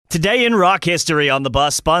Today in rock history on the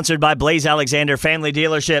bus, sponsored by Blaze Alexander Family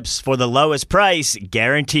Dealerships for the lowest price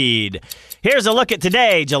guaranteed. Here's a look at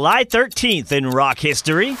today, July 13th in rock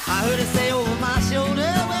history. I heard it say over my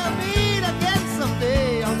shoulder, we'll meet again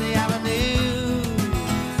someday on the avenue.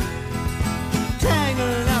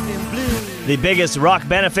 Tangled up in blue. The biggest rock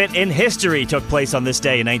benefit in history took place on this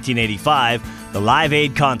day in 1985. The Live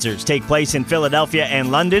Aid concerts take place in Philadelphia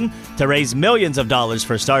and London to raise millions of dollars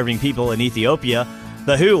for starving people in Ethiopia.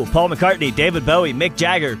 The Who, Paul McCartney, David Bowie, Mick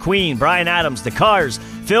Jagger, Queen, Bryan Adams, The Cars,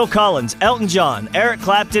 Phil Collins, Elton John, Eric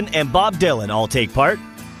Clapton, and Bob Dylan all take part.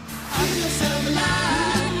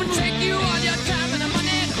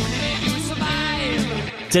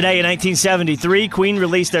 Today in 1973, Queen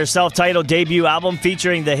released their self-titled debut album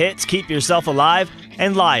featuring the hits Keep Yourself Alive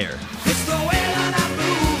and Liar.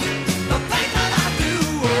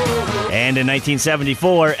 And in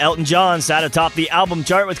 1974, Elton John sat atop the album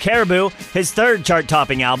chart with Caribou, his third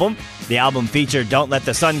chart-topping album. The album featured Don't Let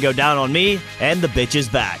the Sun Go Down on Me and The Bitch Is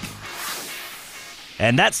Back.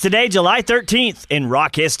 And that's today, July 13th in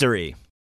rock history.